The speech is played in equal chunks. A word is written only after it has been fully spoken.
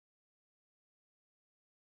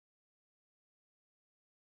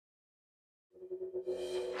See it.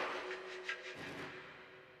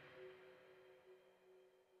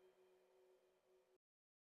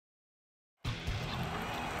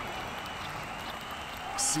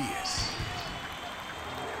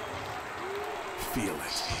 Feel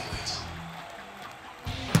it.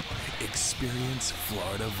 Experience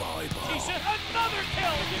Florida volleyball. He said another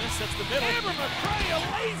kill. McGinnis sets the middle. Amber McCray, a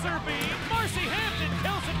laser beam. Marcy Hampton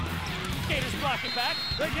kills it. Gators blocking back.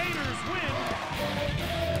 The Gators win.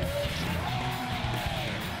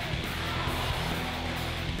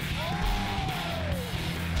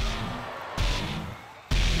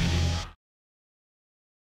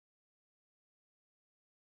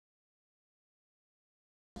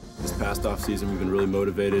 This past off season, we've been really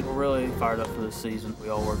motivated. We're really fired up for this season. We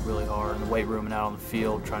all work really hard in the weight room and out on the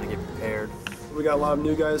field trying to get prepared. We got a lot of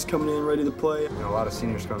new guys coming in ready to play. A lot of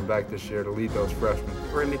seniors coming back this year to lead those freshmen.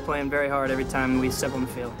 We're going to be playing very hard every time we step on the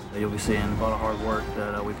field. You'll be seeing a lot of hard work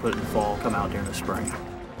that we put in the fall come out during the spring.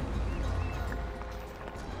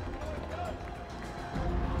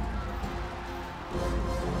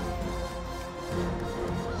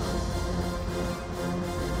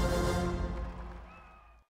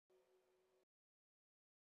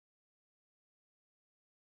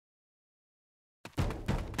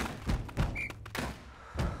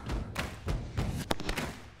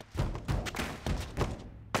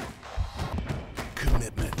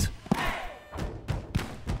 Commitment.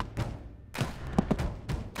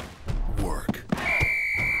 Work.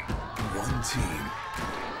 One team.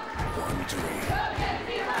 One dream.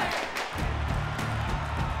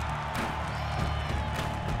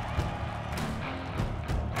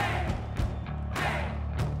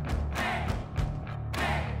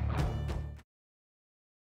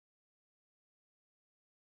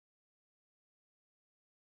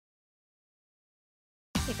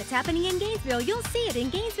 If it's happening in Gainesville, you'll see it in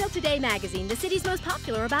Gainesville Today magazine, the city's most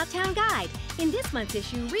popular about-town guide. In this month's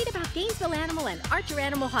issue, read about Gainesville Animal and Archer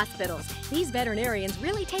Animal Hospitals. These veterinarians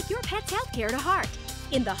really take your pet's health care to heart.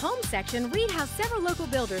 In the home section, read how several local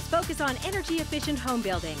builders focus on energy-efficient home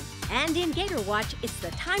building. And in Gator Watch, it's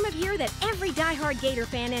the time of year that every die-hard Gator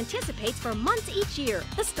fan anticipates for months each year,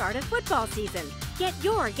 the start of football season. Get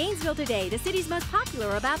your Gainesville Today, the city's most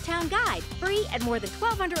popular about-town guide, free at more than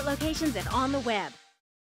 1,200 locations and on the web.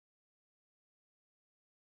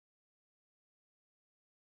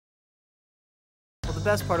 Well, the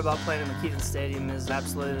best part about playing in McKeithen Stadium is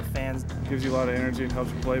absolutely the fans. It gives you a lot of energy and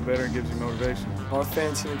helps you play better and gives you motivation. Our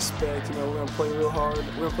fans can expect, we're going to play real hard, we're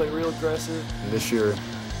going to play real aggressive. And this year,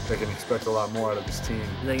 they can expect a lot more out of this team.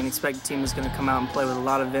 They can expect a team that's going to come out and play with a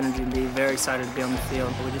lot of energy and be very excited to be on the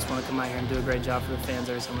field. But we just want to come out here and do a great job for the fans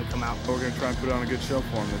every time we come out. We're going to try and put on a good show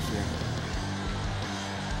for them this year.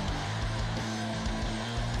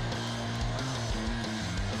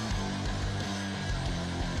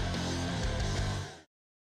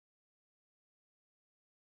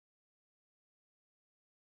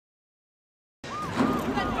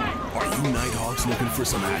 Nighthawks looking for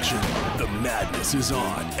some action? The madness is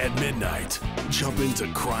on at midnight. Jump into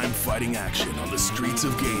crime-fighting action on the streets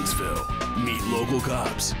of Gainesville. Meet local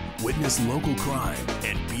cops, witness local crime,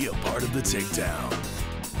 and be a part of the takedown.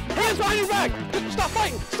 Hands behind your back! Stop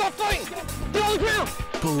fighting! Stop fighting! Get on the ground!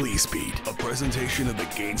 Police Beat, a presentation of the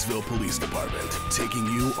Gainesville Police Department, taking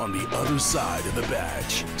you on the other side of the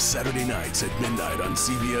badge. Saturday nights at midnight on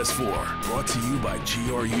CBS 4. Brought to you by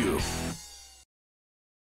GRU.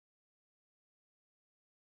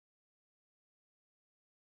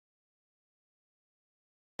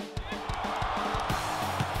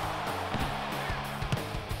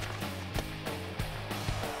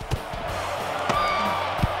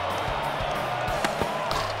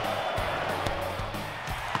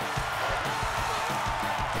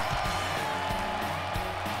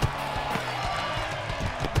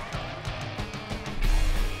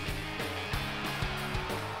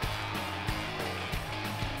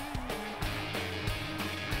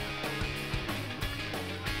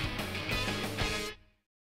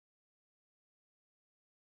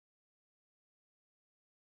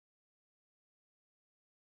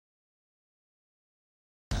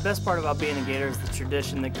 The best part about being a Gator is the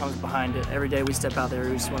tradition that comes behind it. Every day we step out there,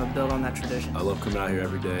 we just want to build on that tradition. I love coming out here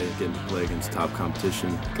every day, getting to play against top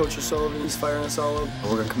competition. Coach O'Sullivan, he's firing us all up.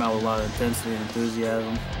 We're going to come out with a lot of intensity and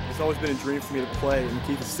enthusiasm. It's always been a dream for me to play in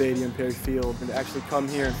McKeithen Stadium, Perry Field, and to actually come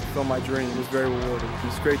here and fulfill my dream was very rewarding.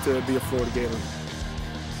 It's great to be a Florida Gator.